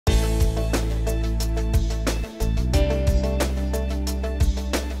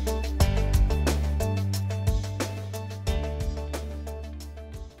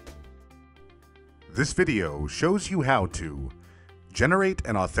This video shows you how to generate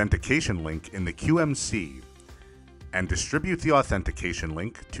an authentication link in the QMC and distribute the authentication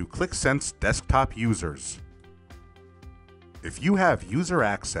link to Qlik Sense Desktop users. If you have user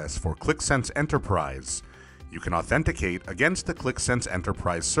access for Qlik Sense Enterprise, you can authenticate against the Qlik Sense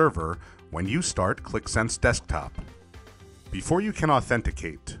Enterprise server when you start Qlik Sense Desktop. Before you can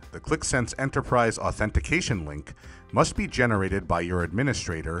authenticate, the Qlik Sense Enterprise authentication link must be generated by your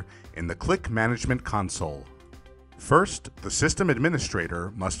administrator in the Qlik Management Console. First, the system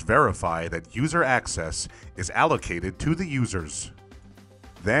administrator must verify that user access is allocated to the users.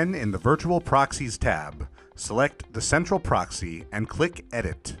 Then, in the Virtual Proxies tab, select the central proxy and click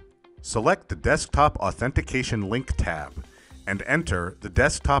Edit. Select the Desktop Authentication Link tab and enter the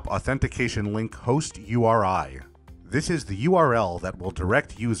Desktop Authentication Link host URI. This is the URL that will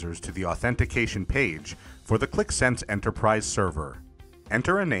direct users to the authentication page for the Qlik Sense Enterprise server.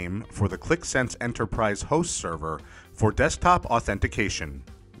 Enter a name for the Qlik Sense Enterprise host server for desktop authentication.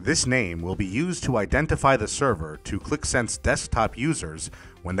 This name will be used to identify the server to Qlik Sense Desktop users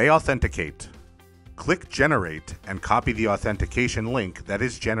when they authenticate. Click Generate and copy the authentication link that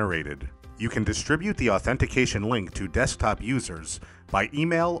is generated. You can distribute the authentication link to desktop users by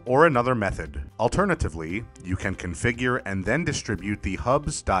email or another method. Alternatively, you can configure and then distribute the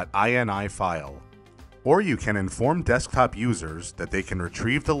hubs.ini file. Or you can inform desktop users that they can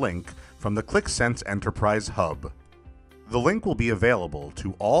retrieve the link from the Qlik Sense Enterprise Hub. The link will be available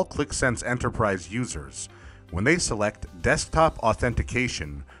to all Qlik Sense Enterprise users when they select Desktop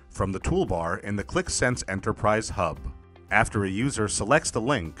Authentication from the toolbar in the Qlik Sense Enterprise Hub. After a user selects the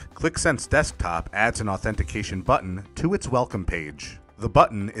link, Qlik Sense Desktop adds an authentication button to its welcome page. The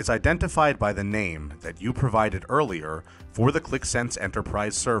button is identified by the name that you provided earlier for the Qlik Sense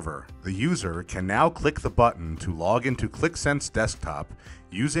Enterprise server. The user can now click the button to log into Qlik Sense Desktop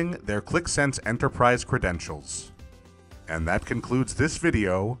using their Qlik Sense Enterprise credentials. And that concludes this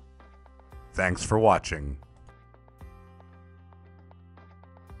video. Thanks for watching.